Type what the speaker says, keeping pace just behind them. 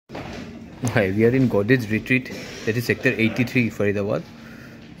Hi, we are in Godrej retreat, that is sector 83 Faridabad,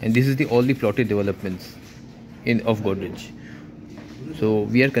 and this is the all the plotted developments in of Godrej. So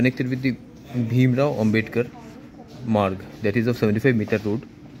we are connected with the Bhimrao Ambedkar Marg, that is of 75-meter road.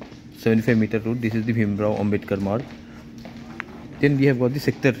 75-meter road. This is the Bhimrao Ambedkar Marg. Then we have got the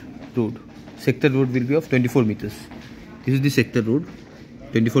sector road. Sector road will be of 24 meters. This is the sector road,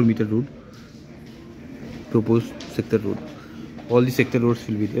 24-meter road. Proposed sector road. All the sector roads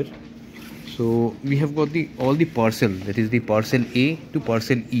will be there. So we have got the all the parcel, that is the parcel A to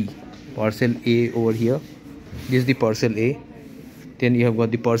parcel E. Parcel A over here. This is the parcel A. Then you have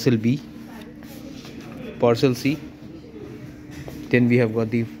got the parcel B, parcel C. Then we have got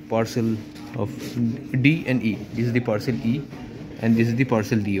the parcel of D and E. This is the parcel E, and this is the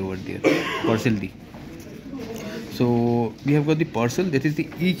parcel D over there. Parcel D. So we have got the parcel, that is the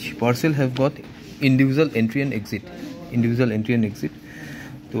each parcel have got individual entry and exit. Individual entry and exit.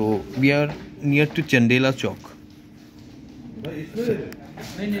 So we are near to Chandela Chowk. So,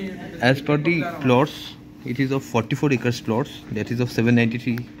 as per the plots, it is of 44 acres plots, that is of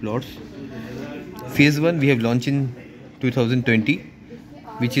 793 plots. Phase 1 we have launched in 2020,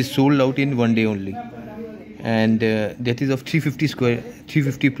 which is sold out in one day only, and that is of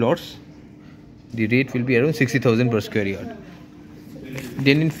 350 plots. The rate will be around 60,000 per square yard.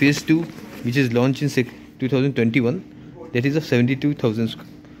 Then in phase 2, which is launched in 2021, that is of 72,000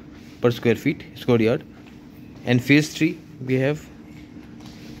 per square yard, and phase 3 we have,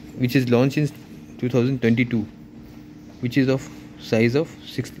 which is launched in 2022, which is of size of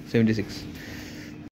 76.